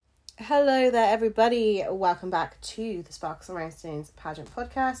Hello there, everybody. Welcome back to the Sparkles and Rhinestones Pageant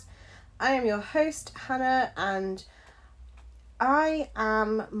Podcast. I am your host, Hannah, and I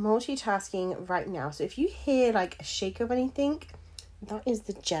am multitasking right now. So if you hear like a shake of anything, that is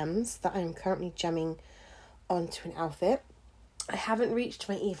the gems that I'm currently gemming onto an outfit. I haven't reached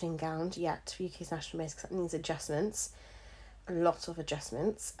my evening gown yet for UK's National Miss because that needs adjustments. A lot of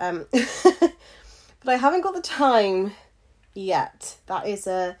adjustments. But I haven't got the time yet. That is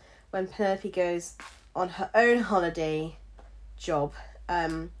when Penelope goes on her own holiday job.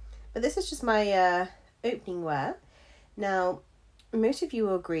 But this is just my opening wear. Now, most of you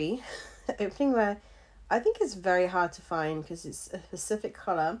will agree, opening wear I think is very hard to find because it's a specific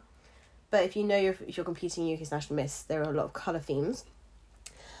colour. But if you know if you're competing in UK's National Miss, there are a lot of colour themes.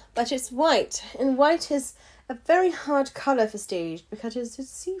 But it's white, and white is a very hard colour for stage because it's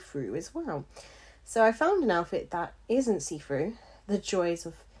see-through as well. So I found an outfit that isn't see-through, the joys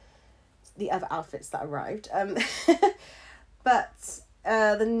of the other outfits that arrived. But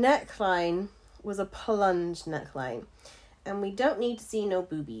the neckline was a plunge neckline, and we don't need to see no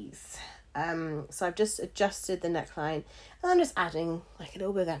boobies. So I've just adjusted the neckline, and I'm just adding like a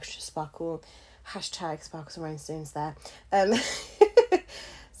little bit of extra sparkle, hashtag sparkles and rhinestones there.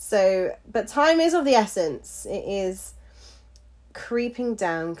 So, but time is of the essence. It is creeping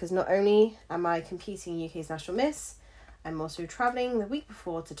down because not only am I competing in UK's National Miss, I'm also travelling the week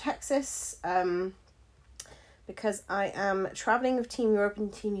before to Texas, because I am travelling with Team Europe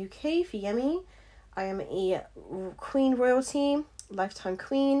and Team UK for Yemi. I am a Queen royalty, lifetime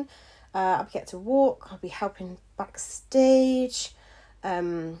queen. I'll get to walk, I'll be helping backstage.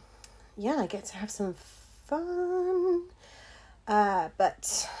 I get to have some fun.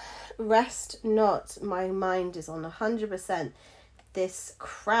 But rest not, my mind is on 100%. This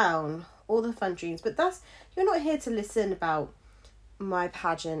crown, all the fun dreams. But you're not here to listen about my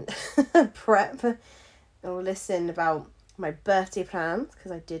pageant prep or listen about my birthday plans,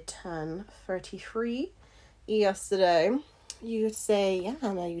 because I did turn 33 yesterday. You would say, yeah,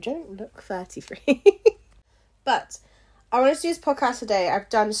 no, you don't look 33. But I wanted to do this podcast today.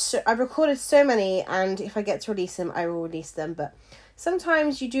 I've recorded so many, and if I get to release them, I will release them. But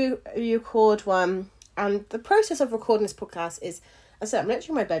sometimes you record one, and the process of recording this podcast is, as I said, I'm literally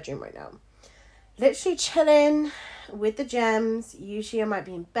in my bedroom right now. Literally chilling with the gems. Usually I might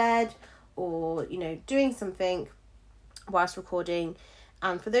be in bed or, doing something whilst recording.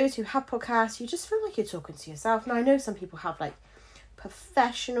 And for those who have podcasts, you just feel like you're talking to yourself. Now, I know some people have like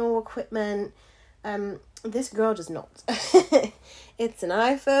professional equipment. This girl does not. It's an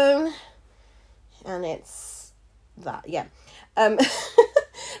iPhone, and it's that, yeah.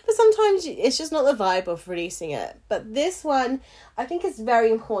 But sometimes it's just not the vibe of releasing it. But this one, I think is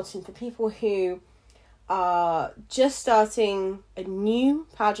very important for people who are just starting a new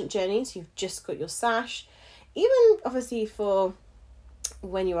pageant journey. So you've just got your sash, even obviously for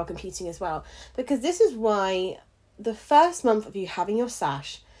when you are competing as well, because this is why the first month of you having your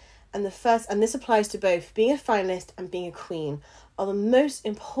sash and this applies to both being a finalist and being a queen, are the most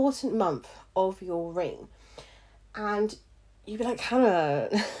important month of your reign. And you'd be like, Hannah,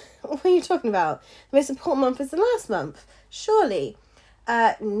 what are you talking about? The most important month is the last month, surely.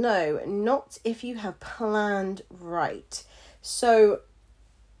 No, not if you have planned right. So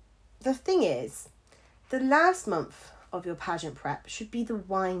the thing is, the last month of your pageant prep should be the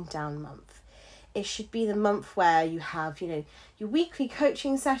wind down month. It should be the month where you have, your weekly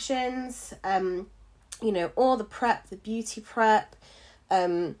coaching sessions, all the prep, the beauty prep,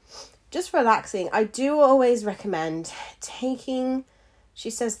 just relaxing. I do always recommend she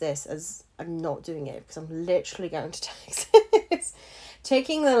says this as I'm not doing it because I'm literally going to Texas,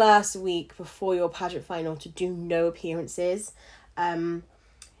 taking the last week before your pageant final to do no appearances.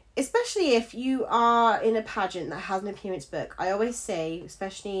 Especially if you are in a pageant that has an appearance book. I always say,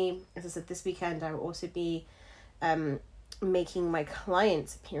 especially, as I said, this weekend, I will also be making my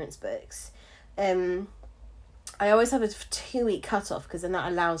clients' appearance books. I always have a 2-week cutoff because then that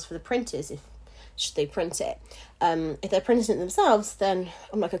allows for the printers, should they print it. If they're printing it themselves, then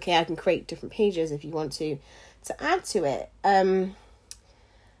I'm like, okay, I can create different pages if you want to add to it.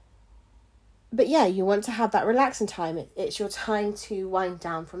 But yeah, you want to have that relaxing time. It's your time to wind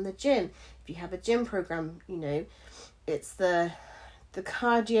down from the gym. If you have a gym program, it's the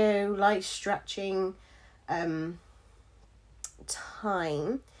cardio, light stretching time.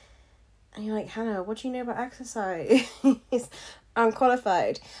 And you're like, Hannah, what do you know about exercise? I'm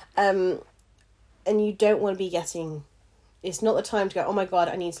qualified. And you don't want to be it's not the time to go, oh my God,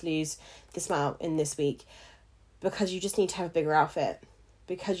 I need to lose this amount in this week. Because you just need to have a bigger outfit.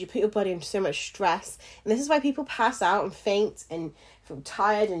 Because you put your body into so much stress. And this is why people pass out and faint and feel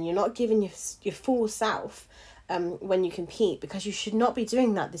tired and you're not giving your full self when you compete, because you should not be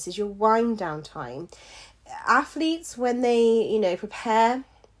doing that. This is your wind down time. Athletes, when they, prepare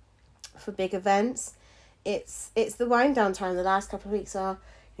for big events, it's the wind down time. The last couple of weeks are,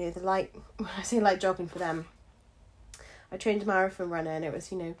 the light, when I say light jogging for them, I trained a marathon runner and it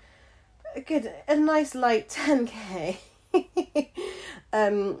was, a nice light 10k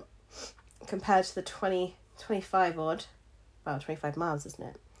compared to the 25 odd, well, 25 miles, isn't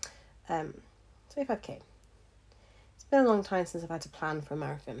it? 25k. It's been a long time since I've had to plan for a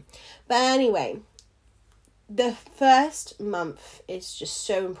marathon. But anyway, the first month is just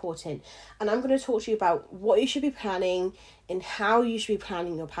so important, and I'm going to talk to you about what you should be planning and how you should be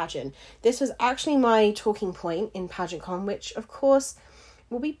planning your pageant. This was actually my talking point in PageantCon, which of course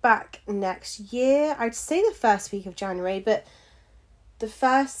will be back next year. I'd say the first week of January, but the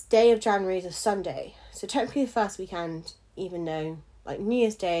first day of January is a Sunday, so technically the first weekend, even though like New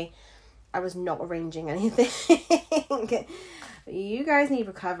Year's Day I was not arranging anything. You guys need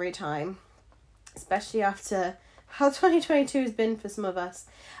recovery time, especially after how 2022 has been for some of us.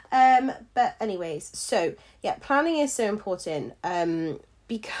 But anyways, so yeah, planning is so important,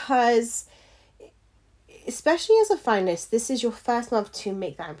 because especially as a finalist, this is your first month to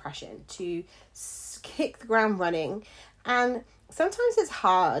make that impression, to kick the ground running. And sometimes it's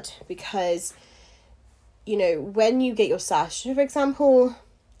hard because, when you get your sash, for example,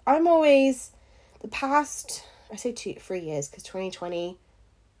 I'm always, the past, I say 3 years, because 2020,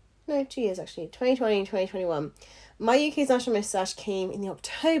 no, 2 years actually, 2020 and 2021, my UK's National Miss Sash came in the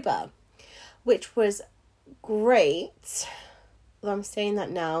October, which was great. Well, I'm saying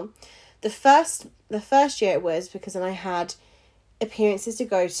that now. The first year it was, because then I had appearances to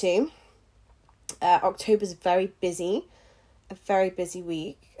go to. October's very busy, a very busy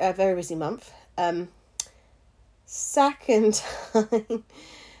week, a very busy month. Second time,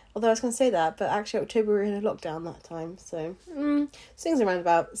 although I was going to say that, but actually October we were in a lockdown that time, so things are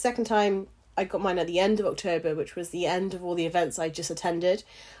roundabout. Second time I got mine at the end of October, which was the end of all the events I just attended.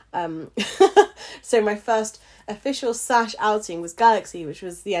 So my first official sash outing was Galaxy, which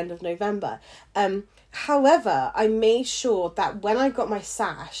was the end of November. However, I made sure that when I got my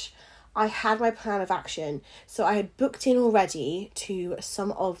sash, I had my plan of action. So I had booked in already to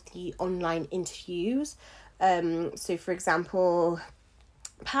some of the online interviews. So for example,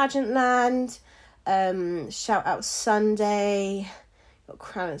 Pageantland, Shout Out Sunday, got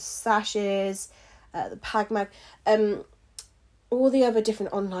Crown and Sashes, the PagMag, all the other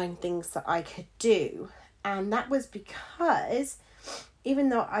different online things that I could do. And that was because even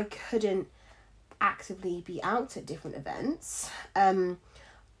though I couldn't actively be out at different events,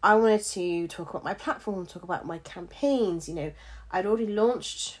 I wanted to talk about my platform, talk about my campaigns. I'd already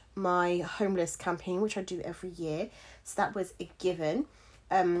launched my homeless campaign, which I do every year, so that was a given,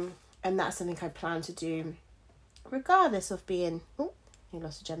 and that's something I plan to do regardless of being, oh, you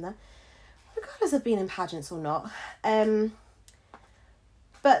lost a gem there, regardless of being in pageants or not.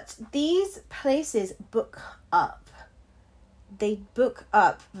 But these places book up. They book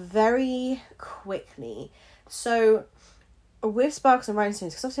up very quickly. So with Sparkles and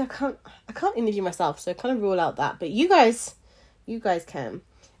Rhinestones, because obviously I can't interview myself, so I kind of rule out that. But you guys can.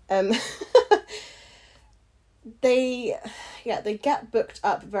 They get booked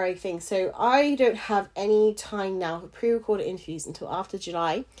up very things. So I don't have any time now for pre-recorded interviews until after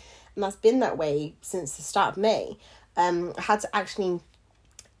July, and that's been that way since the start of May. I had to actually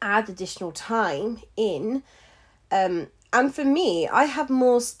add additional time in, and for me, I have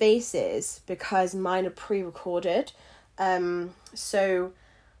more spaces because mine are pre-recorded, so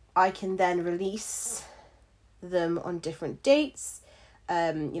I can then release them on different dates,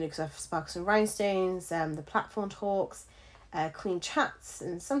 because I have Sparkles and Rhinestones, the platform talks, Queen chats,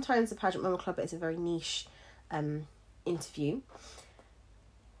 and sometimes the Pageant Mama Club is a very niche interview.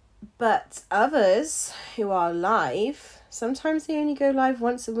 But others who are live, sometimes they only go live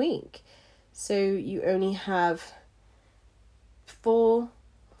once a week. So you only have four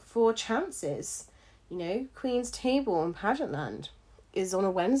chances. Queen's Table on Pageantland is on a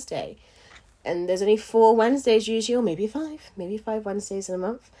Wednesday. And there's only 4 Wednesdays usually, or maybe 5 Wednesdays in a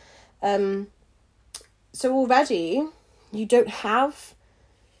month. So already you don't have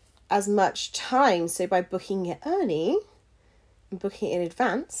as much time. So by booking it early, booking it in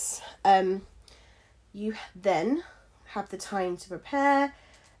advance, you then have the time to prepare.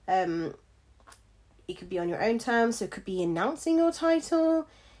 It could be on your own terms, so it could be announcing your title,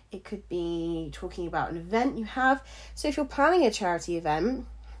 it could be talking about an event you have. So if you're planning a charity event,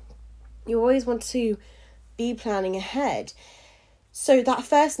 you always want to be planning ahead. So that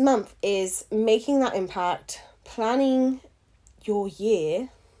first month is making that impact, planning your year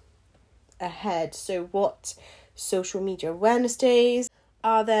ahead. So what social media awareness days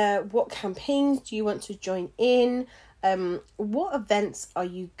are there? What campaigns do you want to join in? What events are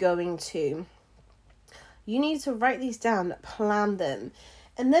you going to? You need to write these down, plan them.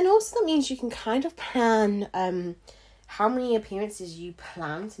 And then also that means you can kind of plan how many appearances you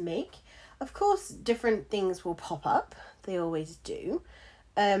plan to make. Of course, different things will pop up. They always do.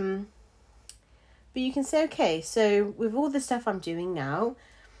 But you can say, okay, so with all the stuff I'm doing now,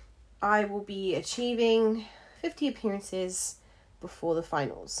 I will be achieving 50 appearances before the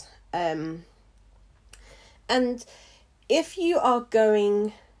finals. And if you're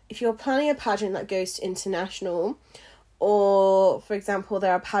planning a pageant that goes to international, or for example,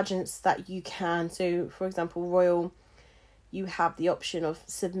 there are pageants that you can, so for example, Royal, you have the option of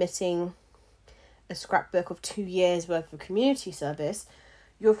submitting a scrapbook of 2 years worth of community service.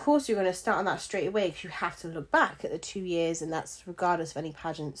 You're going to start on that straight away, because you have to look back at the 2 years, and that's regardless of any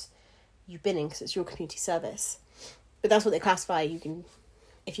pageants you've been in, because it's your community service. But that's what they classify. You can,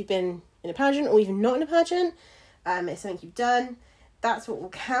 if you've been in a pageant or even not in a pageant, it's something you've done, that's what will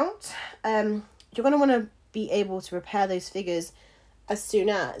count. You're going to want to be able to prepare those figures as soon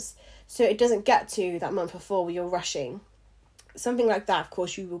as, so it doesn't get to that month before where you're rushing. Something like that, of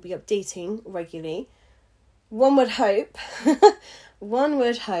course, you will be updating regularly. One would hope.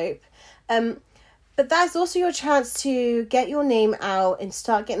 But that's also your chance to get your name out and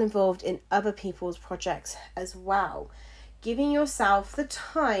start getting involved in other people's projects as well. Giving yourself the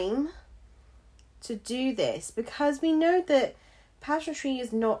time to do this, because we know that pageantry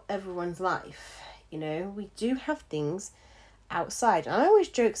is not everyone's life. You know, we do have things outside. And I always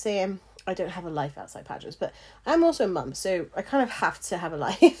joke saying I don't have a life outside pageants, but I'm also a mum, so I kind of have to have a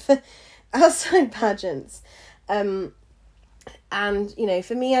life outside pageants. And, you know,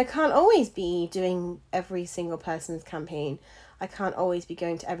 for me, I can't always be doing every single person's campaign. I can't always be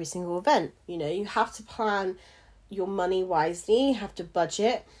going to every single event. You know, you have to plan your money wisely, you have to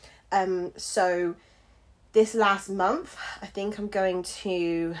budget. So this last month, I think I'm going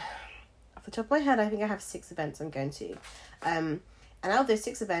to, off the top of my head, I think I have 6 events I'm going to. And out of those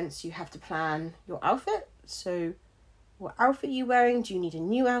 6 events, you have to plan your outfit. So what outfit are you wearing? Do you need a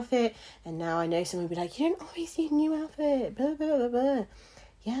new outfit? And now I know someone will be like, you don't always need a new outfit, blah, blah, blah, blah.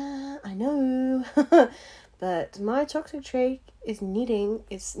 Yeah, I know. But my toxic trait is needing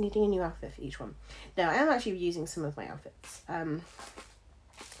a new outfit for each one. Now, I am actually using some of my outfits.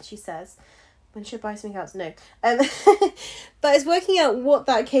 She says, when should I buy something else? No. But it's working out what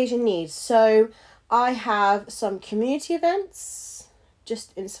that occasion needs. So I have some community events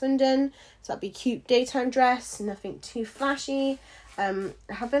just in Swindon. So that'd be cute daytime dress, nothing too flashy. I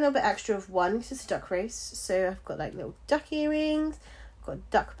have a little bit extra of one because it's a duck race. So I've got like little duck earrings, I've got a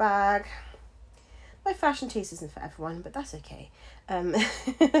duck bag. My fashion taste isn't for everyone, but that's okay.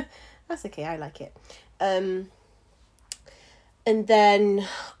 That's okay, I like it. And then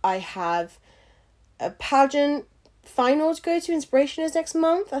I have a pageant final to go to. Inspiration is next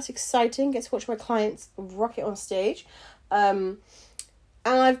month. That's exciting. Get to watch my clients rock it on stage. And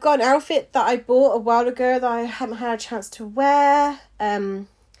I've got an outfit that I bought a while ago that I haven't had a chance to wear. So I'm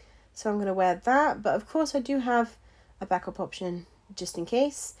going to wear that. But of course I do have a backup option just in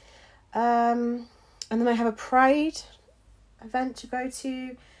case. And then I have a Pride event to go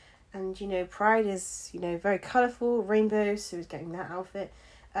to. And, you know, Pride is, you know, very colourful, rainbow. So I was getting that outfit.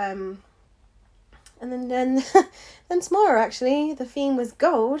 And then tomorrow, actually, the theme was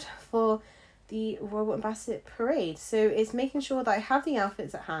gold for the Royal Ambassador Parade. So it's making sure that I have the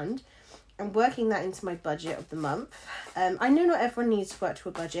outfits at hand and working that into my budget of the month. I know not everyone needs to work to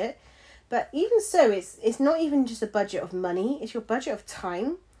a budget, but even so, it's not even just a budget of money, it's your budget of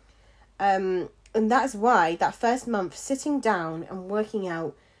time. And that's why that first month, sitting down and working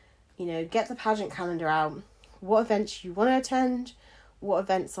out, you know, get the pageant calendar out, what events you want to attend, what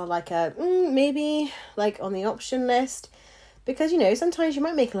events are like maybe like on the option list. Because, you know, sometimes you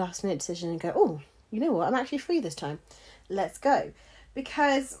might make a last minute decision and go, oh, you know what, I'm actually free this time. Let's go.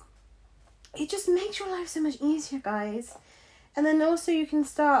 Because it just makes your life so much easier, guys. And then also you can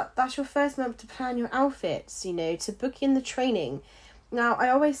start, that's your first month to plan your outfits, you know, to book in the training. Now, I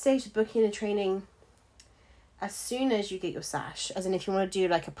always say to book in a training as soon as you get your sash, as in if you want to do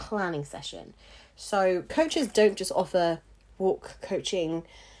like a planning session. So coaches don't just offer walk coaching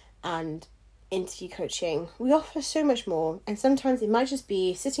and interview coaching. We offer so much more, and sometimes it might just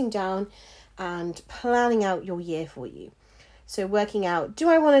be sitting down and planning out your year for you. So working out, do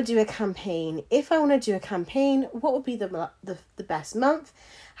I want to do a campaign? If I want to do a campaign, what would be the best month?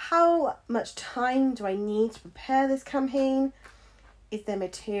 How much time do I need to prepare this campaign? Is there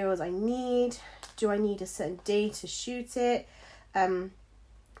materials I need? Do I need a certain day to shoot it?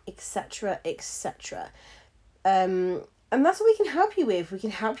 etc., etc. And that's what we can help you with. We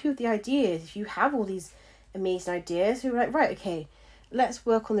can help you with the ideas. If you have all these amazing ideas, we're like, right, okay, let's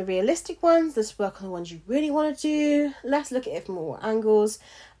work on the realistic ones. Let's work on the ones you really want to do. Let's look at it from all angles.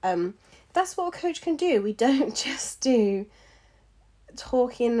 That's what a coach can do. We don't just do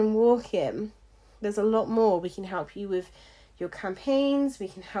talking and walking. There's a lot more. We can help you with your campaigns. We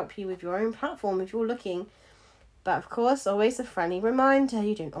can help you with your own platform if you're looking. But of course, always a friendly reminder,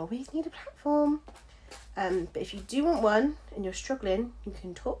 you don't always need a platform. But if you do want one and you're struggling, you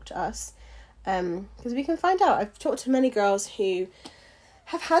can talk to us. Because we can find out. I've talked to many girls who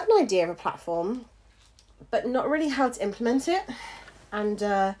have had an idea of a platform, but not really how to implement it. And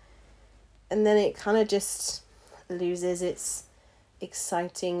then it kind of just loses its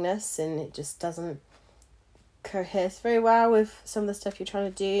excitingness, and it just doesn't cohere very well with some of the stuff you're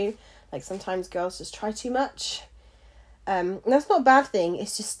trying to do. Like sometimes girls just try too much. And that's not a bad thing.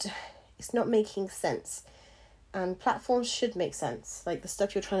 It's just, it's not making sense. And platforms should make sense. Like the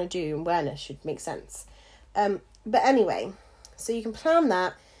stuff you're trying to do, awareness should make sense. But anyway, so you can plan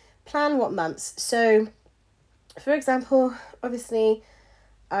that. Plan what months. So, for example, obviously,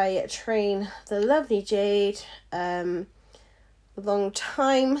 I train the lovely Jade, long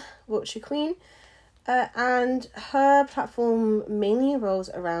time Wiltshire Queen, and her platform mainly rolls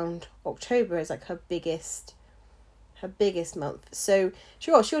around October. Is like her biggest month. So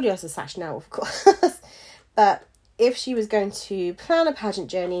she already has a sash now, of course. But if she was going to plan a pageant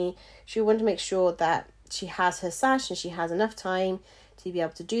journey, she would want to make sure that she has her sash and she has enough time to be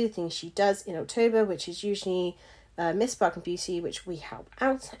able to do the things she does in October, which is usually Miss Sparkling Beauty, which we help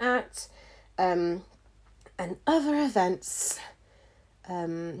out at, and other events,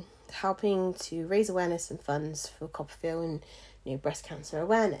 helping to raise awareness and funds for Copperfield and breast cancer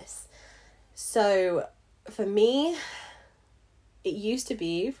awareness. So for me, it used to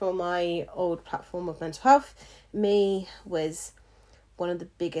be, for my old platform of mental health, May was one of the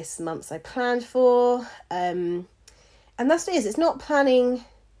biggest months I planned for. And that's what it is. It's not planning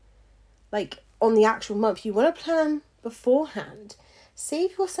like on the actual month. You want to plan beforehand.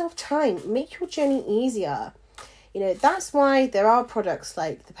 Save yourself time. Make your journey easier. That's why there are products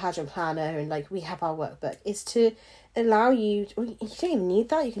like the Pageant Planner and like we have our workbook. It's to allow you, you don't even need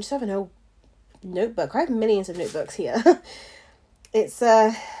that. You can just have an old notebook. I have millions of notebooks here. It's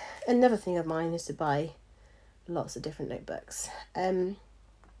another thing of mine is to buy lots of different notebooks. But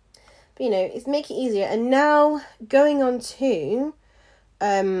it's make it easier. And now going on to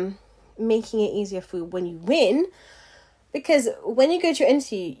making it easier for when you win, because when you go to your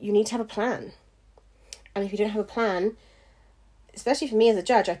interview, you need to have a plan. And if you don't have a plan, especially for me as a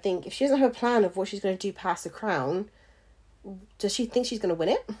judge, I think if she doesn't have a plan of what she's going to do past the crown, does she think she's going to win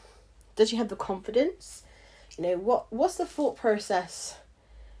it? Does she have the confidence? What's the thought process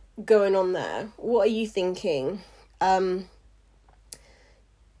going on there? What are you thinking? And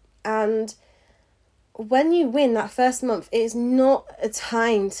when you win that first month, it is not a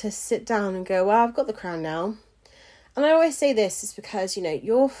time to sit down and go, well, I've got the crown now. And I always say this is because,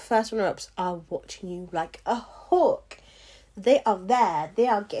 your first runner-ups are watching you like a hawk. They are there. They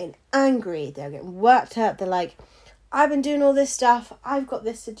are getting angry. They're getting worked up. They're like, I've been doing all this stuff. I've got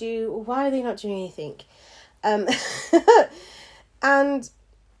this to do. Why are they not doing anything? And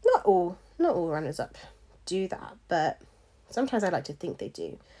not all runners-up do that, but sometimes I like to think they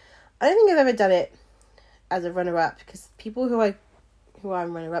do. I don't think I've ever done it as a runner-up, because people who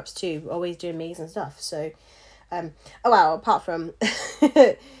I'm runner-ups to always do amazing stuff. So, apart from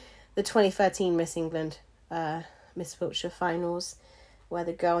the 2013 Miss England, Miss Wiltshire finals, where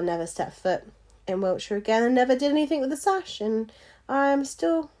the girl never stepped foot in Wiltshire again and never did anything with the sash, and I'm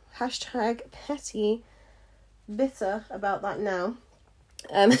still #petty bitter about that now.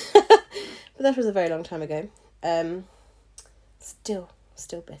 But that was a very long time ago. Still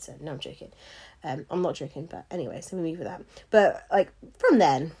bitter. No, I'm joking. I'm not joking, but anyway, so we move with that. But like from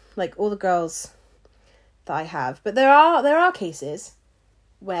then, like all the girls that I have, but there are cases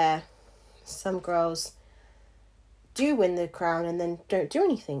where some girls do win the crown and then don't do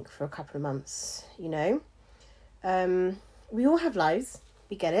anything for a couple of months. We all have lives,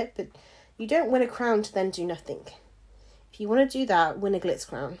 we get it, but you don't win a crown to then do nothing. If you want to do that, win a glitz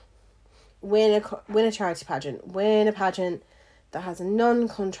crown, win a charity pageant, win a pageant that has a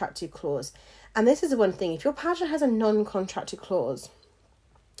non-contracted clause. And this is the one thing, if your pageant has a non-contracted clause,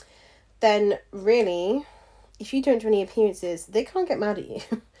 then really, if you don't do any appearances, they can't get mad at you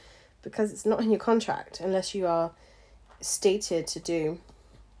because it's not in your contract unless you are stated to do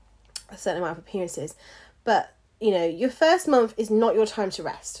a certain amount of appearances. But your first month is not your time to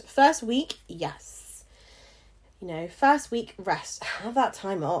rest. First week, yes, first week rest, have that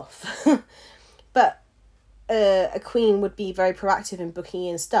time off. But a queen would be very proactive in booking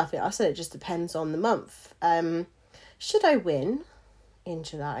in stuff. I said it just depends on the month. Should I win in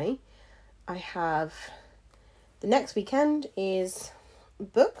July, I have the next weekend is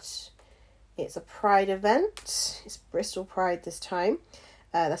booked. It's a Pride event. It's Bristol Pride this time.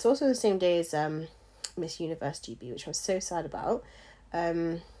 That's also the same day as Miss Universe GB, which I'm so sad about.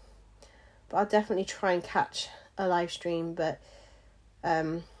 But I'll definitely try and catch a live stream. But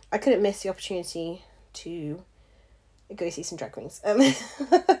I couldn't miss the opportunity to go see some drag queens. And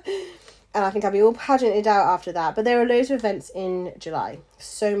I think I'll be all pageanted out after that. But there are loads of events in July.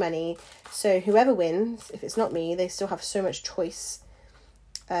 So many. So whoever wins, if it's not me, they still have so much choice.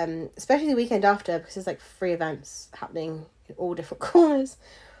 Especially the weekend after, because there's like 3 events happening in all different corners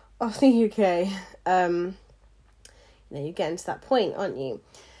of the UK. You're getting to that point, aren't you?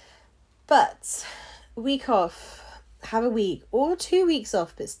 But week off, have a week or 2 weeks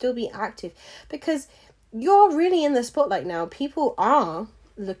off, but still be active, because you're really in the spotlight now. People are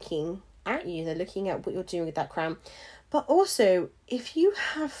looking at you. They're looking at what you're doing with that crown. But also, if you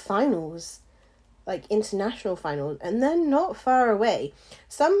have finals, like international finals, and they're not far away.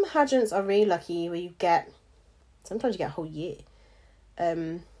 Some pageants are really lucky where sometimes you get a whole year.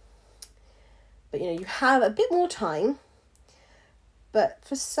 But you have a bit more time. But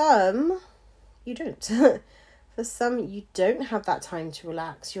for some, you don't. For some, you don't have that time to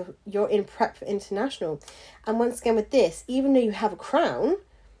relax. You're in prep for international. And once again with this, even though you have a crown,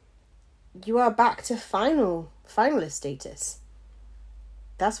 you are back to finalist status.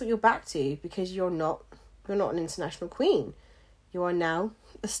 That's what you're back to, because you're not an international queen. You are now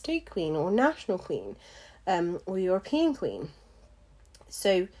a state queen or national queen, or European queen.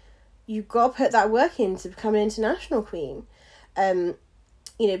 So you've got to put that work in to become an international queen.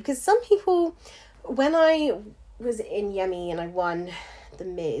 Because some people, when I was in Yemi and I won the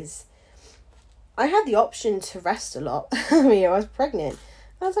Miz, I had the option to rest a lot. I was pregnant.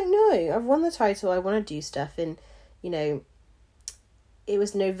 I was like, no, I've won the title. I want to do stuff. And, it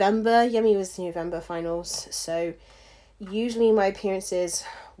was November. Yemi was November finals. So usually my appearances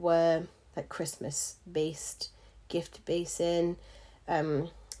were like Christmas based, gift basing,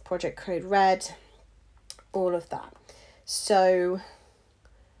 Project Code Red, all of that. So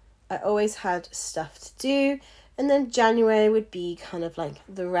I always had stuff to do. And then January would be kind of like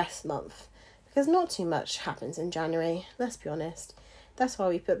the rest month, because not too much happens in January, let's be honest. That's why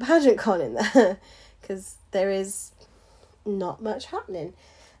we put PageantCon in there, because there is not much happening.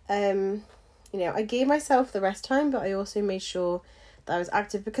 I gave myself the rest time, but I also made sure that I was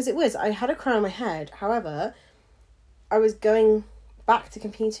active, because I had a crown on my head. However, I was going back to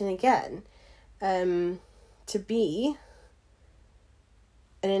competing again, to be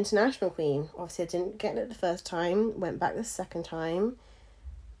an international queen. Obviously I didn't get it the first time, went back the second time.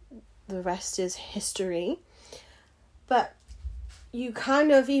 The rest is history. But you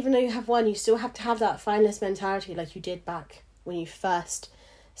kind of, even though you have won, you still have to have that finalist mentality like you did back when you first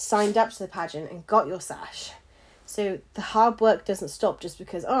signed up to the pageant and got your sash. So the hard work doesn't stop just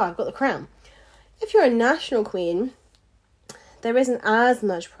because, I've got the crown. If you're a national queen, there isn't as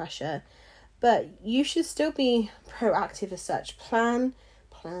much pressure, but you should still be proactive as such. Plan.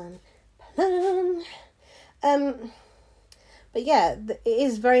 But yeah, it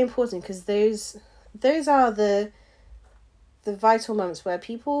is very important, because those are the vital moments where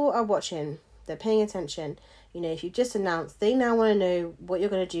people are watching, they're paying attention. If you've just announced, they now want to know what you're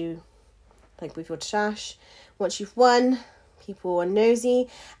going to do, like with your sash. Once you've won, people are nosy.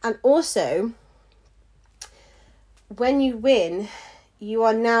 And also, when you win, you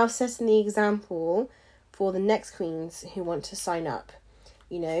are now setting the example for the next queens who want to sign up.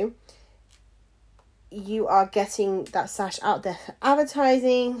 You are getting that sash out there for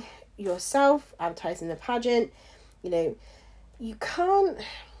advertising yourself, advertising the pageant. You can't,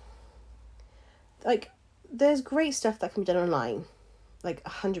 there's great stuff that can be done online,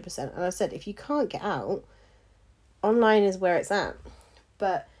 100%. And I said, if you can't get out, online is where it's at.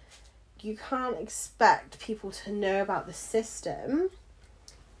 But you can't expect people to know about the system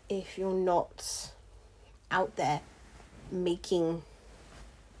if you're not out there making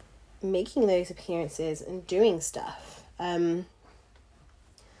those appearances and doing stuff. There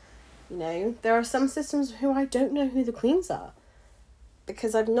are some systems who I don't know who the queens are,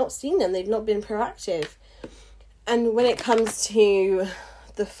 because I've not seen them. They've not been proactive. And when it comes to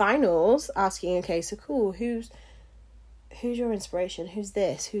the finals, asking, okay, so cool, who's your inspiration? Who's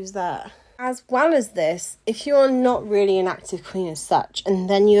this? Who's that? As well as this, if you're not really an active queen as such, and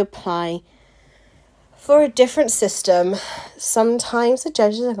then you apply for a different system, sometimes the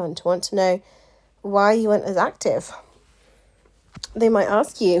judges are going to want to know, why you weren't as active. They might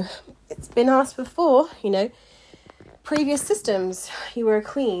ask you. It's been asked before, previous systems, you were a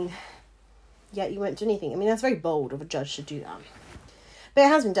queen, yet you won't do anything. I mean, that's very bold of a judge to do that. But it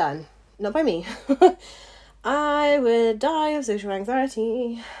has been done. Not by me. I would die of social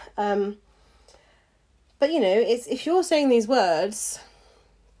anxiety. But, it's if you're saying these words,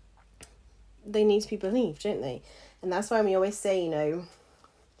 they need to be believed, don't they? And that's why we always say,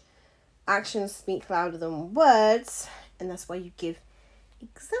 actions speak louder than words. And that's why you give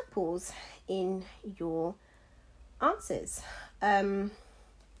examples in your answers. But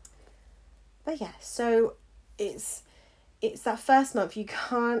yeah, so it's that first month you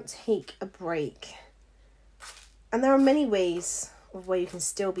can't take a break. And there are many ways of where you can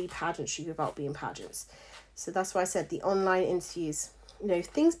still be pageantry without being pageants. So that's why I said the online interviews,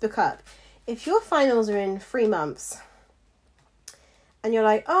 things book up. If your finals are in 3 months and you're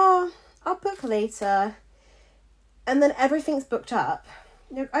like, oh, I'll book later, and then everything's booked up.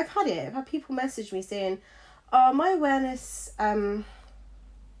 I've had people message me saying, oh, my awareness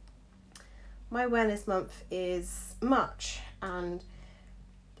month is March and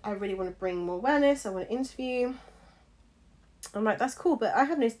I really want to bring more awareness. I want to interview. I'm like, that's cool, but I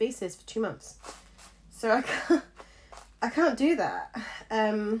have no spaces for 2 months. So I can't do that.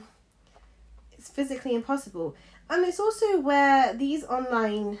 It's physically impossible. And it's also where these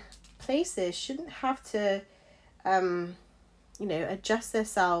online places shouldn't have to, adjust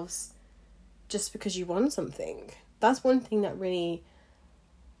themselves just because you won something. That's one thing that really,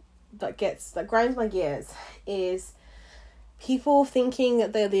 that grinds my gears, is people thinking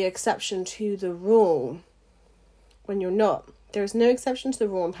that they're the exception to the rule when you're not. There is no exception to the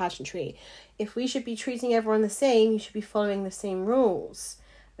rule in pageantry. If we should be treating everyone the same, you should be following the same rules.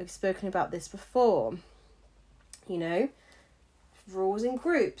 I've spoken about this before. Rules in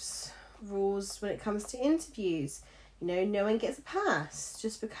groups, rules when it comes to interviews. No one gets a pass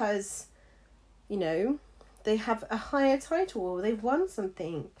just because, they have a higher title or they've won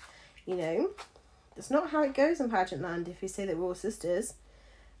something. That's not how it goes in pageant land. If you say that we're all sisters,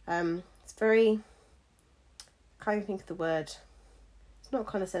 it's very, I can't even think of the word. It's not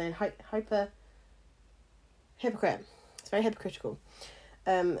condescending, hyper hypocrite. It's very hypocritical.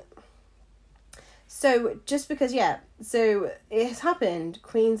 So just because, so it has happened,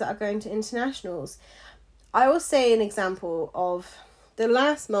 queens that are going to internationals. I will say an example of the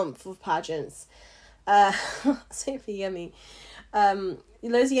last month of pageants. So for Yummy. Loads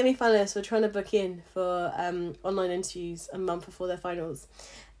of Yummy finalists were trying to book in for online interviews a month before their finals.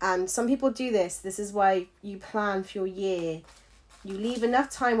 And some people do this. This is why you plan for your year. You leave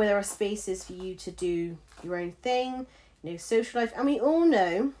enough time where there are spaces for you to do your own thing, social life. And we all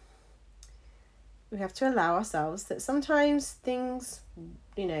know we have to allow ourselves that sometimes things,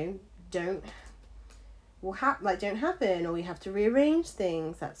 don't happen, or we have to rearrange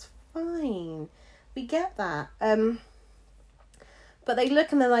things. That's fine. We get that. But they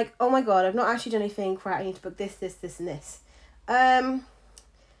look and they're like, oh my God, I've not actually done anything. Right, I need to book this, and this. Other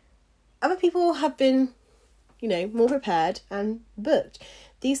people have been, more prepared and booked.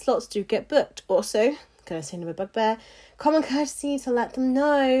 These slots do get booked. Also, gonna send them a bugbear, common courtesy to let them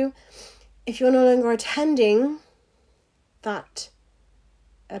know if you're no longer attending that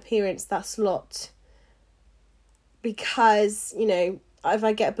appearance, that slot, because, if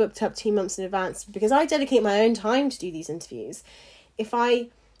I get booked up 2 months in advance, because I dedicate my own time to do these interviews, if I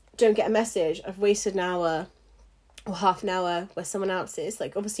don't get a message, I've wasted an hour or half an hour where someone else is.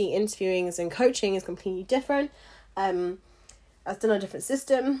 Like, obviously interviewing and coaching is completely different. I've done a different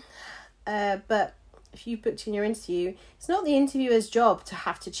system, but if you booked in your interview, it's not the interviewer's job to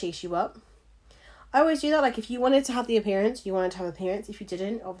have to chase you up. I always do that. Like, if you wanted to have the appearance, you wanted to have appearance. If you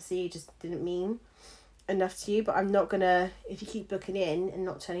didn't, obviously it just didn't mean enough to you. But I'm not gonna, if you keep booking in and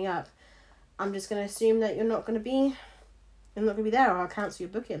not turning up, I'm just gonna assume that you're not gonna be there, or I'll cancel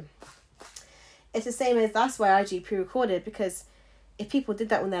your booking. It's the same as, that's why I do pre-recorded, because if people did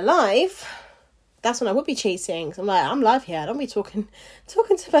that when they're live, that's when I would be chasing. So I'm live here. I don't be talking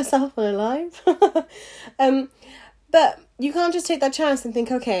to myself when I'm live. But you can't just take that chance and think,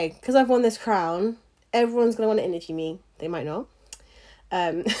 okay, because I've won this crown, everyone's going to want to interview me. They might not.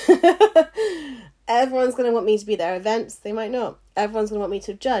 Everyone's going to want me to be at their events. They might not. Everyone's going to want me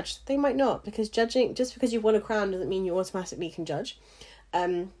to judge. They might not, because judging, just because you've won a crown doesn't mean you automatically can judge.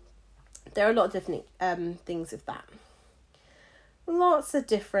 There are a lot of different things with that. Lots of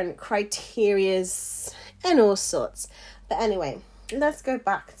different criterias and all sorts. But anyway, let's go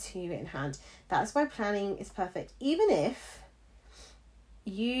back to it in hand. That's why planning is perfect. Even if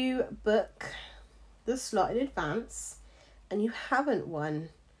you book the slot in advance and you haven't won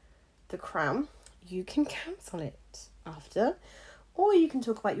the crown, you can cancel it after. Or you can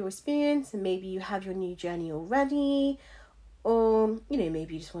talk about your experience and maybe you have your new journey already. Or,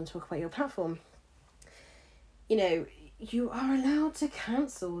 maybe you just want to talk about your platform. You are allowed to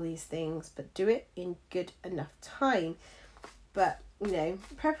cancel these things, but do it in good enough time. But,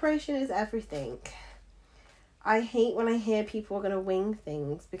 preparation is everything. I hate when I hear people are going to wing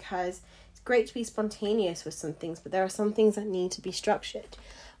things, because it's great to be spontaneous with some things, but there are some things that need to be structured.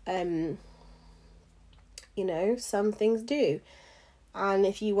 Some things do. And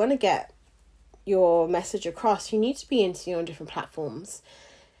if you want to get your message across, you need to be interviewing on different platforms.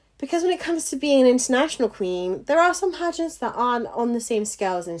 Because when it comes to being an international queen, there are some pageants that aren't on the same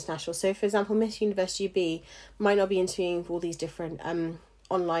scale as international. So, for example, Miss Universe GB might not be interviewing for all these different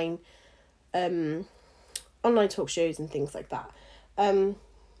online talk shows and things like that.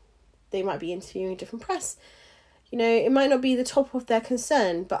 They might be interviewing different press. It might not be the top of their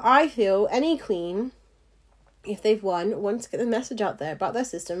concern, but I feel any queen, if they've won, wants to get the message out there about their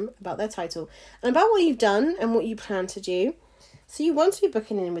system, about their title, and about what you've done and what you plan to do. So you want to be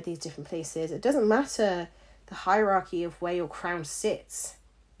booking in with these different places. It doesn't matter the hierarchy of where your crown sits,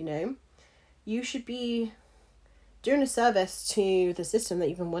 You should be doing a service to the system that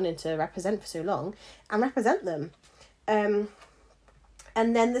you've been wanting to represent for so long, and represent them. And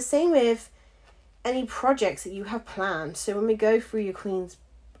then the same with any projects that you have planned. So when we go through your Queen's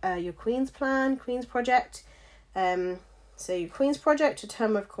plan, Queen's project, so your Queen's project, a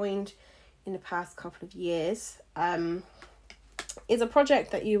term I've coined in the past couple of years, is a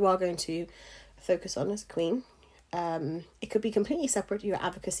project that you are going to focus on as a queen. It could be completely separate to your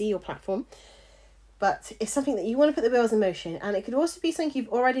advocacy, your platform, but it's something that you want to put the wheels in motion, and it could also be something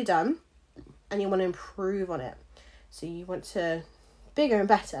you've already done and you want to improve on it. So you want to bigger and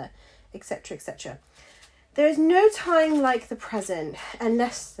better, etc., etc. There is no time like the present,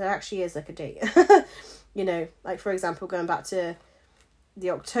 unless there actually is like a date. Like for example, going back to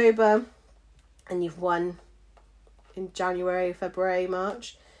the October, and you've won in January, February,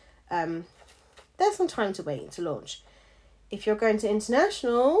 March, there's some time to wait to launch. If you're going to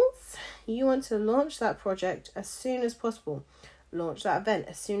internationals, you want to launch that project as soon as possible. Launch that event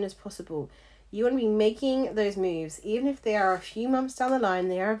as soon as possible. You want to be making those moves, even if they are a few months down the line,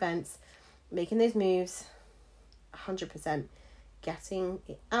 they are events, making those moves 100%. Getting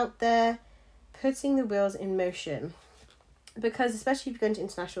it out there, putting the wheels in motion. Because especially if you're going to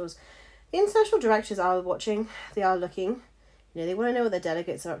internationals, the international directors are watching, they are looking, they want to know what their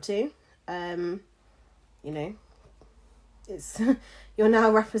delegates are up to. It's you're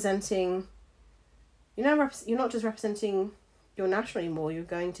now representing, you're not just representing your national anymore, you're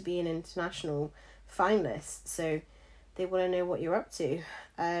going to be an international finalist, so they want to know what you're up to.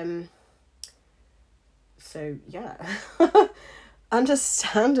 So yeah,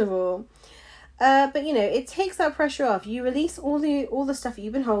 understandable. But it takes that pressure off. You release all the stuff that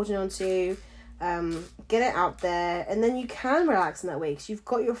you've been holding on to, get it out there, and then you can relax in that way, because you've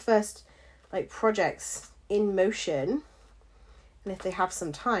got your first projects in motion. And if they have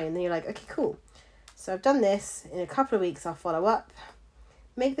some time, then you're like, okay, cool. So I've done this. In a couple of weeks, I'll follow up.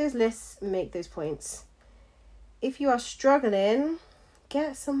 Make those lists, make those points. If you are struggling,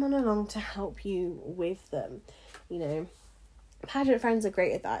 get someone along to help you with them. Pageant friends are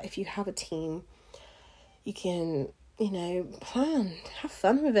great at that. If you have a team, you can, plan, have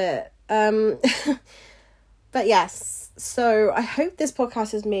fun with it. But yes, so I hope this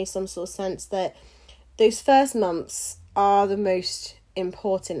podcast has made some sort of sense that those first months are the most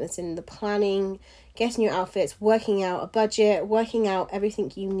important. It's in the planning, getting your outfits, working out a budget, working out everything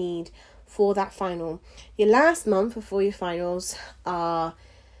you need for that final. Your last month before your finals are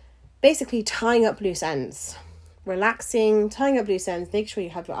basically tying up loose ends. Relaxing, tying up loose ends, make sure you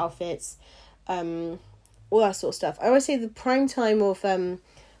have your outfits, all that sort of stuff. I always say the prime time of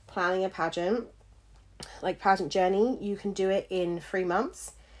planning a pageant, like pageant journey, you can do it in 3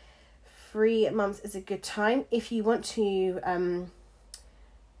 months. 3 months is a good time. If you want to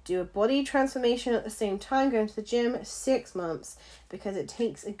do a body transformation at the same time, going to the gym, 6 months, because it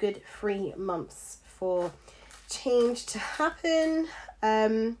takes a good 3 months for change to happen.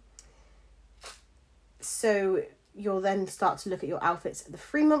 So you'll then start to look at your outfits at the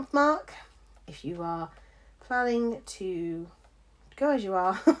 3-month mark. If you are planning to go as you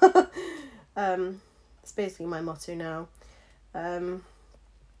are, it's basically my motto now.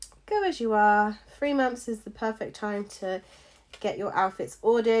 Go as you are. 3 months is the perfect time to get your outfits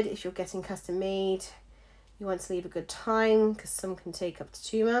ordered. If you're getting custom made, you want to leave a good time, because some can take up to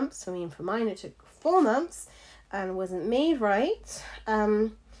 2 months. For mine it took 4 months and wasn't made right.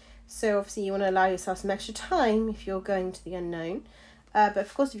 So obviously you want to allow yourself some extra time if you're going to the unknown. But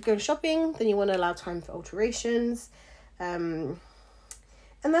of course, if you're going shopping, then you want to allow time for alterations. And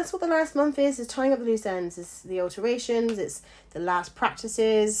that's what the last month is tying up the loose ends. It's the alterations, it's the last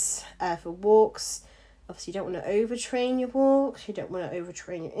practices for walks. Obviously, you don't want to overtrain your walks. You don't want to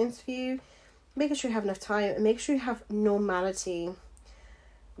overtrain your interview. Making sure you have enough time and make sure you have normality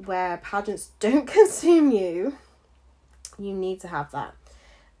where pageants don't consume you. You need to have that.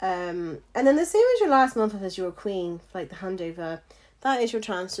 And then the same as your last month as you're a queen, like the handover, that is your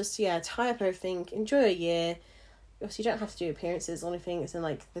chance just to tie up everything, enjoy a year. Obviously, you don't have to do appearances or anything. It's in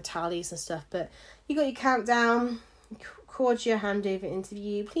like the tallies and stuff, but you got your countdown. Record your handover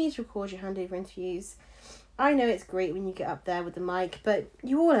interview. Please record your handover interviews. I know it's great when you get up there with the mic, but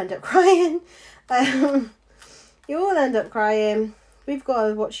you all end up crying. You all end up crying. We've got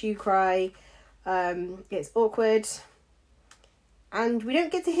to watch you cry. It's awkward. And we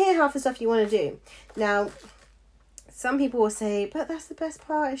don't get to hear half the stuff you want to do. Now, some people will say, but that's the best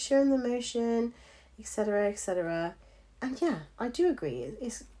part, is showing the emotion, etc., etc. And yeah, I do agree.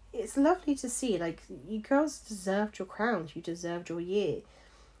 It's lovely to see, like, you girls deserved your crowns. You deserved your year.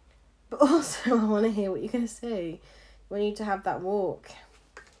 But also, I want to hear what you're going to say. We need to have that walk.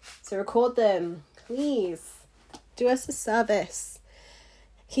 So record them. Please. Do us a service.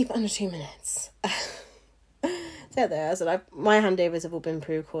 Keep it under 2 minutes. So there, so my handovers have all been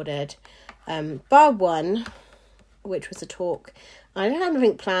pre-recorded. Bar one, which was a talk. I didn't have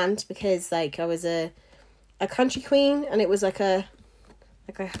anything planned because, like, I was a country queen, and it was like I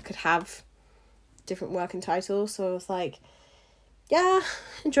could have different working titles. So I was like, yeah,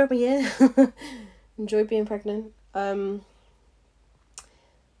 enjoyed my year. Enjoyed being pregnant. Obviously,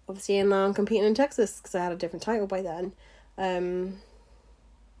 and now I'm competing in Texas because I had a different title by then.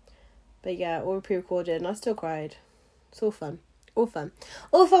 But yeah, all pre-recorded, and I still cried. It's all fun. All fun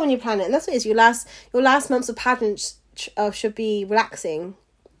when you plan it, and that's what it is. Your last months of pageants should be relaxing.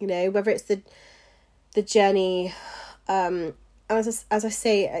 You know, whether it's the journey. As I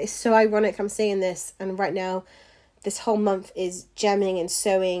say, it's so ironic I'm saying this, and right now, this whole month is gemming and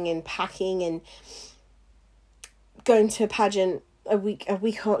sewing and packing and going to a pageant, a week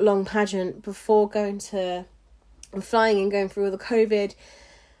long pageant before going to and flying and going through all the COVID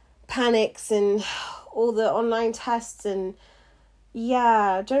panics and all the online tests, and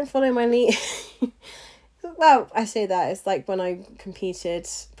yeah, don't follow my lead. Well, I say that, it's like when I competed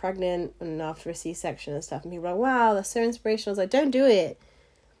pregnant and after a C-section and stuff, and people are like, wow, that's so inspirational. I was like, don't do it.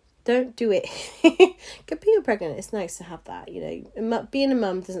 Compete pregnant, it's nice to have that, you know. Being a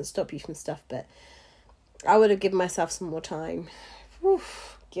mum doesn't stop you from stuff, but I would have given myself some more time.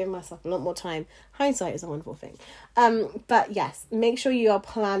 Give myself a lot more time. Hindsight is a wonderful thing. But yes, make sure you are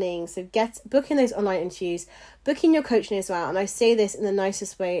planning. So booking those online interviews, booking your coaching as well. And I say this in the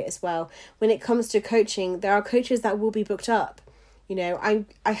nicest way as well. When it comes to coaching, there are coaches that will be booked up. You know, I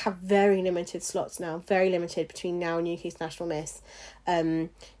have very limited slots now, very limited between now and UK's National Miss. You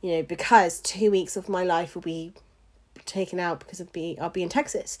know, because 2 weeks of my life will be taken out because I'll be in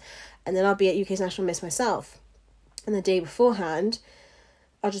Texas, and then I'll be at UK's National Miss myself. And the day beforehand,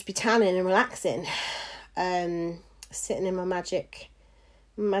 I'll just be tanning and relaxing, sitting in my magic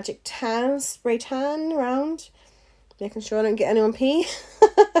tan, spray tan around, making sure I don't get anyone pee.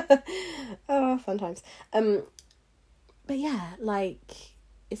 Oh, fun times. But yeah, like,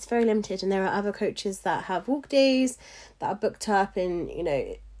 it's very limited, and there are other coaches that have walk days that are booked up, and, you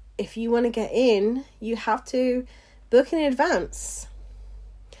know, if you want to get in, you have to book in advance.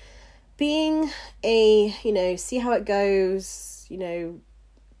 Being you know, see how it goes, you know,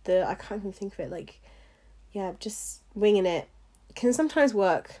 I can't even think of it, like, yeah, just winging it can sometimes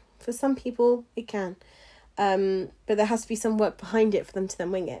work. For some people, it can. But there has to be some work behind it for them to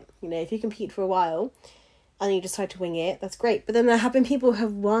then wing it. You know, if you compete for a while and you decide to wing it, that's great. But then there have been people who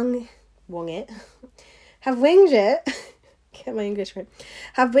have winged it, get my English right,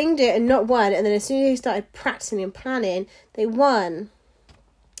 have winged it and not won, and then as soon as they started practicing and planning, they won.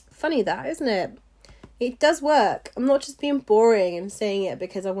 Funny that, isn't it? It does work. I'm not just being boring and saying it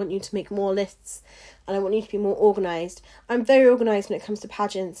because I want you to make more lists and I want you to be more organised. I'm very organised when it comes to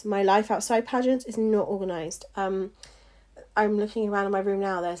pageants. My life outside pageants is not organised. I'm looking around in my room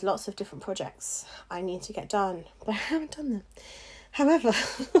now. There's lots of different projects I need to get done, but I haven't done them. However,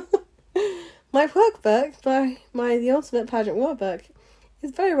 my workbook, the Ultimate Pageant Workbook, is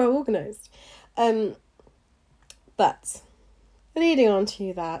very well organised. But leading on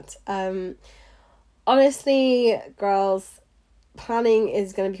to that, honestly, girls, planning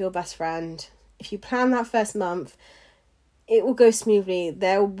is going to be your best friend. If you plan that first month, it will go smoothly.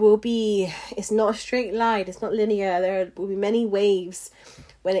 It's not a straight line, it's not linear. There will be many waves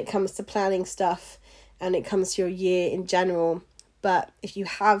when it comes to planning stuff and it comes to your year in general. But if you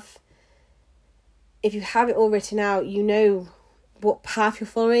have it all written out, you know what path you're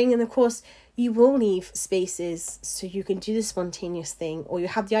following. And of course, you will leave spaces so you can do the spontaneous thing, or you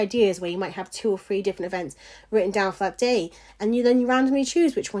have the ideas where you might have 2 or 3 different events written down for that day, and you randomly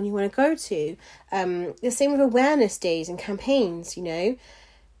choose which one you want to go to. The same with awareness days and campaigns,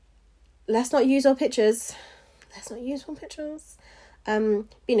 Let's not use our pictures. You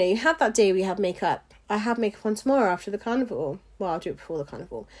have that day where you have makeup. I have makeup on tomorrow after the carnival. Well, I'll do it before the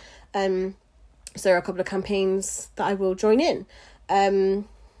carnival. So there are a couple of campaigns that I will join in.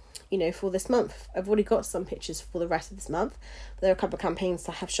 For this month. I've already got some pictures for the rest of this month, but there are a couple of campaigns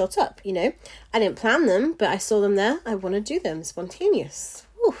that have shot up, I didn't plan them, but I saw them there. I want to do them. Spontaneous.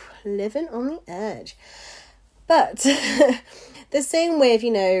 Living on the edge. But the same with,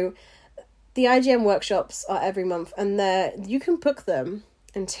 the IGM workshops are every month, and you can book them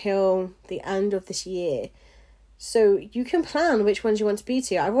until the end of this year. So you can plan which ones you want to be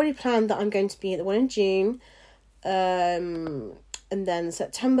to. I've already planned that I'm going to be at the one in June, and then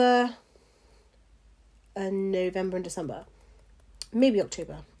September, and November and December. Maybe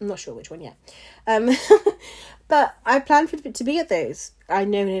October. I'm not sure which one yet. But I plan to be at those. I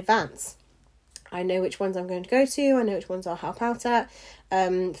know in advance. I know which ones I'm going to go to. I know which ones I'll help out at.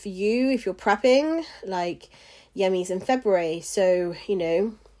 For you, if you're prepping, like Yemi's in February. So,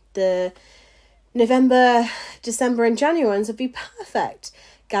 the November, December and January ones would be perfect.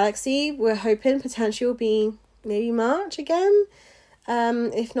 Galaxy, we're hoping potentially will be maybe March again.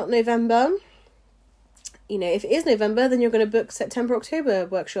 If not November. If it is November, then you're going to book September, October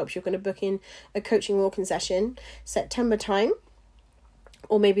workshops. You're going to book in a coaching walk-in session September time,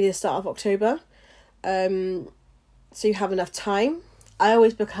 or maybe the start of October. So you have enough time. I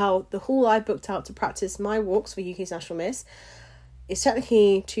always book out the haul I booked out to practice my walks for UK's National Miss. It's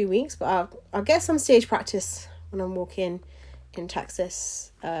technically 2 weeks, but I'll get some stage practice when I'm walking in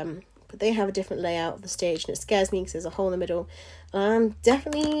Texas. But they have a different layout of the stage, and it scares me because there's a hole in the middle. And I'm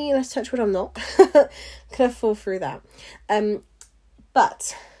definitely, let's touch wood, I'm not gonna fall through that.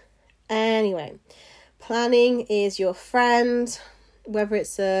 But anyway, planning is your friend, whether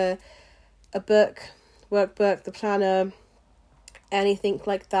it's a book, workbook, the planner, anything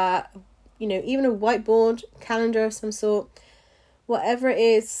like that, even a whiteboard, calendar of some sort, whatever it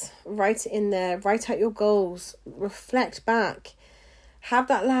is, write it in there, write out your goals, reflect back. Have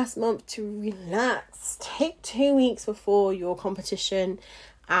that last month to relax. Take 2 weeks before your competition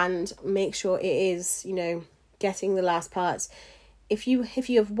and make sure it is, getting the last parts. If you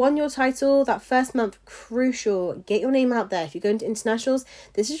have won your title, that first month, crucial. Get your name out there. If you're going to internationals,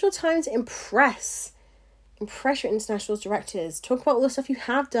 this is your time to impress. Impress your internationals directors. Talk about all the stuff you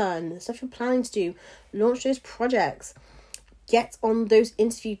have done, the stuff you're planning to do. Launch those projects. Get on those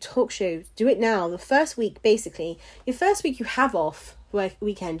interview talk shows. Do it now. The first week, basically. Your first week you have off.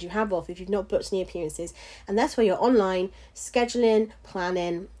 Weekend you have off if you've not booked any appearances, and that's where you're online scheduling,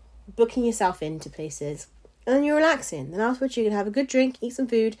 planning, booking yourself into places, and then you're relaxing. Then afterwards you can have a good drink, eat some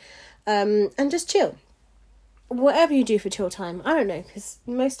food, and just chill. Whatever you do for chill time, I don't know, because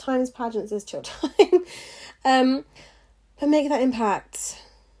most times pageants is chill time. But make that impact.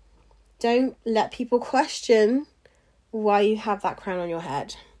 Don't let people question why you have that crown on your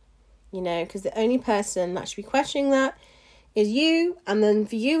head, because the only person that should be questioning that is you, and then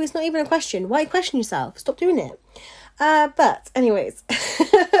for you it's not even a question. Why question yourself? Stop doing it. But anyways,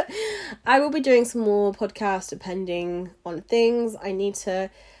 I will be doing some more podcasts depending on things. I need to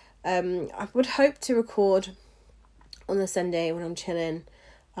I would hope to record on the Sunday when I'm chilling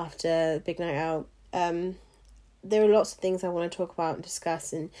after the big night out. There are lots of things I want to talk about and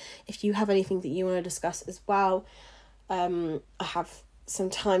discuss, and if you have anything that you want to discuss as well, I have some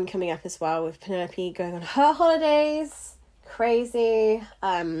time coming up as well with Penelope going on her holidays. Crazy.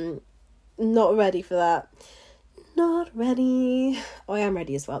 Not ready for that. Not ready. I am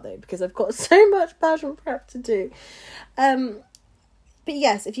ready as well though, because I've got so much pageant prep to do. But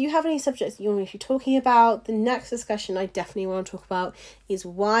yes, if you have any subjects that you want me to be talking about, the next discussion I definitely want to talk about is,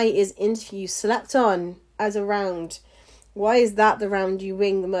 why is interview slept on as a round? Why is that the round you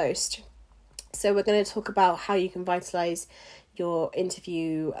wing the most? So we're going to talk about how you can vitalise your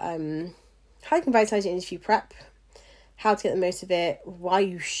interview, prep, how to get the most of it, why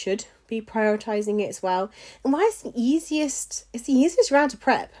you should be prioritising it as well, and why it's the easiest round to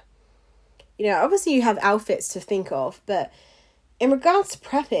prep. Obviously you have outfits to think of, but in regards to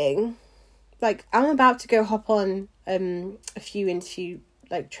prepping, like, I'm about to go hop on a few interview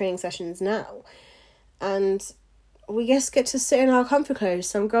training sessions now, and we just get to sit in our comfort clothes.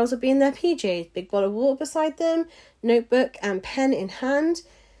 Some girls will be in their PJs, big bottle of water beside them, notebook and pen in hand.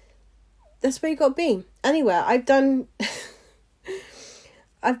 That's where you got to be. Anywhere. I've done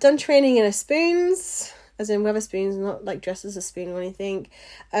I've done training in a spoons, as in Wetherspoons, not like dressed as a spoon or anything.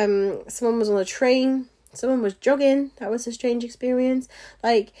 Someone was on a train. Someone was jogging. That was a strange experience.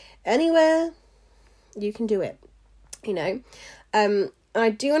 Like, anywhere, you can do it, you know. I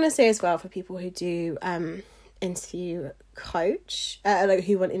do want to say as well, for people who do interview coach, like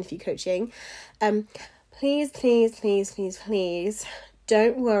who want interview coaching, please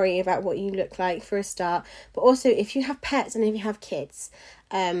don't worry about what you look like for a start. But also, if you have pets and if you have kids,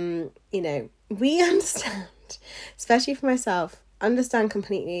 you know, we understand, especially for myself, understand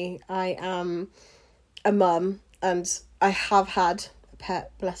completely. I am a mum and I have had a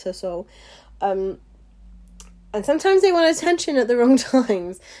pet, bless her soul. And sometimes they want attention at the wrong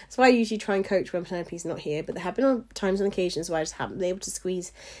times. That's why I usually try and coach when Penelope's not here. But there have been times and occasions where I just haven't been able to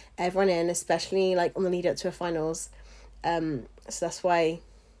squeeze everyone in, especially like on the lead up to a finals. So that's why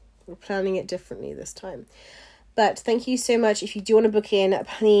we're planning it differently this time. But thank you so much. If you do want to book in,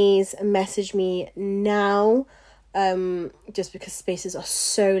 please message me now. Just because spaces are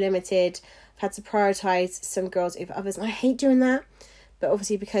so limited. I've had to prioritise some girls over others. And I hate doing that. But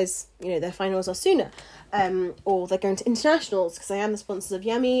obviously because, you know, their finals are sooner. Or they're going to internationals, because I am the sponsors of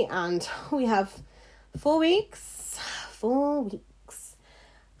Yummy, and we have 4 weeks. 4 weeks.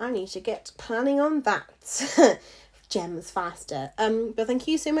 I need to get planning on that. Gems faster. But thank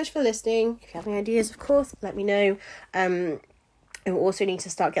you so much for listening. If you have any ideas, of course, let me know. I will also need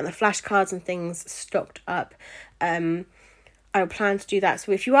to start getting the flashcards and things stocked up. I will plan to do that.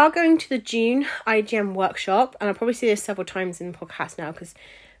 So if you are going to the June IGM workshop, and I'll probably say this several times in the podcast now, because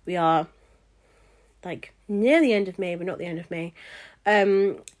we are like near the end of May, but not the end of May.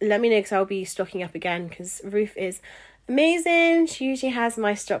 Let me know, because I'll be stocking up again, because Ruth is amazing. She usually has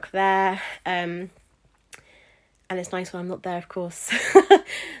my stock there. And it's nice when I'm not there, of course.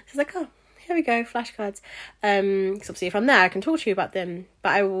 It's like, oh, here we go, flashcards. Because obviously if I'm there, I can talk to you about them,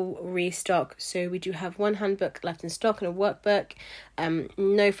 but I will restock. So we do have one handbook left in stock and a workbook.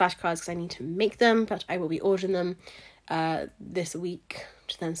 No flashcards because I need to make them, but I will be ordering them this week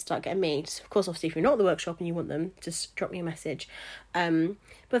to then start getting made. So of course, obviously, if you're not at the workshop and you want them, just drop me a message.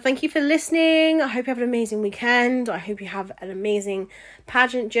 But thank you for listening. I hope you have an amazing weekend. I hope you have an amazing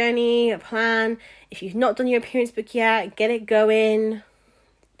pageant journey, a plan. If you've not done your appearance book yet, get it going.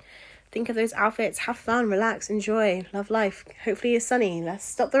 Think of those outfits, have fun, relax, enjoy, love life. Hopefully it's sunny. Let's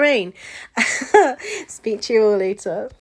stop the rain. Speak to you all later.